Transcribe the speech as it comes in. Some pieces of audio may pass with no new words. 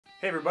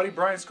Hey everybody,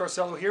 Brian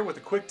Scarcello here with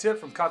a quick tip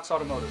from Cox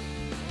Automotive.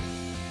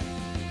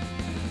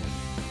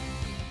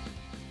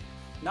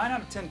 9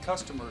 out of 10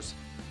 customers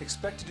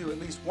expect to do at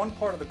least one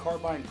part of the car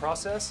buying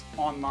process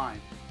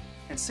online,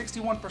 and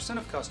 61%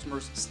 of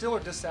customers still are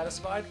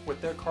dissatisfied with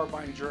their car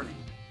buying journey,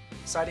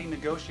 citing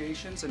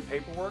negotiations and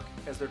paperwork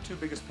as their two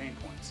biggest pain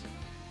points.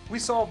 We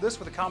solved this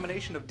with a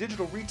combination of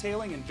digital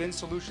retailing and VIN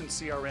Solutions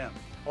CRM,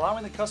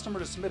 allowing the customer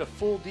to submit a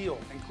full deal,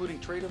 including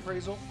trade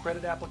appraisal,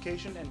 credit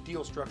application, and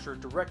deal structure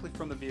directly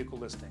from the vehicle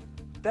listing.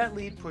 That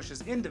lead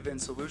pushes into VIN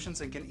Solutions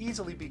and can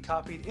easily be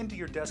copied into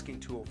your desking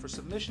tool for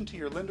submission to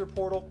your lender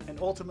portal and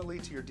ultimately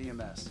to your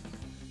DMS.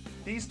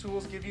 These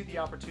tools give you the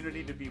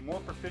opportunity to be more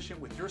proficient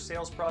with your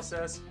sales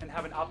process and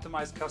have an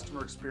optimized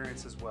customer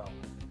experience as well.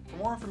 For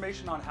more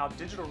information on how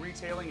digital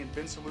retailing and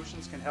VIN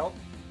Solutions can help,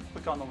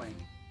 click on the link.